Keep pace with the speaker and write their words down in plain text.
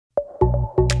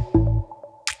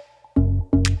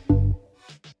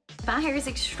my hair is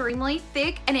extremely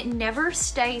thick and it never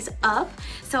stays up.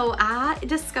 So I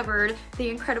discovered the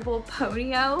incredible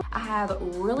Ponyo. I have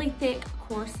really thick,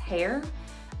 coarse hair.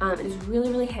 It is really,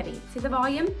 really heavy. See the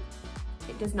volume?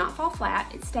 It does not fall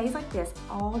flat. It stays like this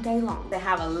all day long. They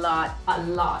have a lot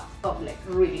of like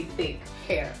really thick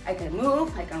hair. I can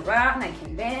move, I can run, I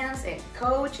can dance and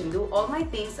coach and do all my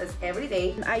things as every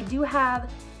day. I do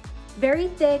have very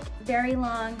thick, very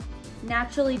long,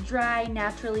 naturally dry,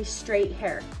 naturally straight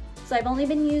hair. So I've only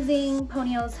been using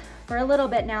Ponyos for a little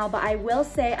bit now, but I will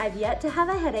say I've yet to have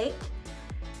a headache.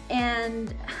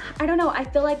 And I don't know, I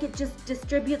feel like it just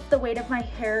distributes the weight of my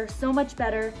hair so much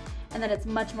better, and then it's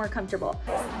much more comfortable.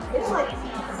 It's like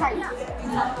tight.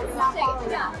 It's not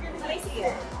falling out. Let me see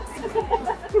it.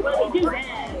 Well, do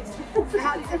that.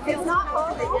 It's not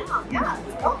falling down. Yeah,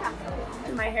 it's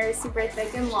okay. My hair is super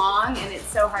thick and long, and it's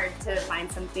so hard to find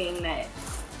something that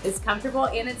is comfortable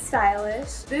and it's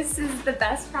stylish. This is the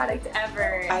best product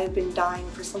ever. I've been dying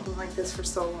for something like this for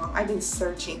so long. I've been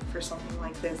searching for something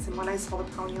like this, and when I saw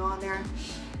the Ponyo on there,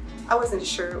 I wasn't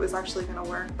sure it was actually gonna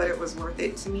work, but it was worth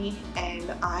it to me,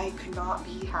 and I could not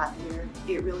be happier.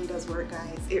 It really does work,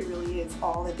 guys. It really is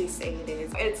all that they say it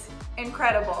is. It's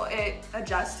incredible. It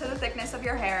adjusts to the thickness of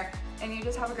your hair, and you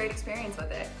just have a great experience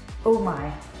with it. Oh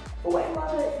my. Oh, I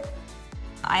love it.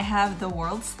 I have the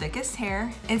world's thickest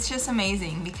hair. It's just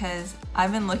amazing because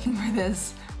I've been looking for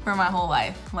this for my whole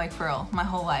life, like for real, my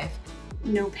whole life.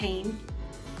 No pain,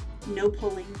 no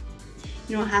pulling.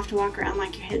 You don't have to walk around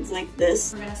like your head's like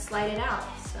this. We're gonna slide it out,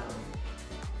 so.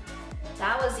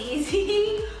 That was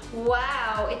easy.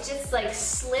 Wow, it just like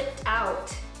slipped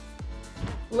out.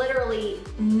 Literally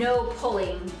no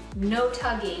pulling, no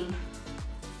tugging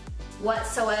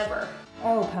whatsoever.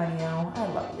 Oh, Ponyo, I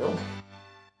love you.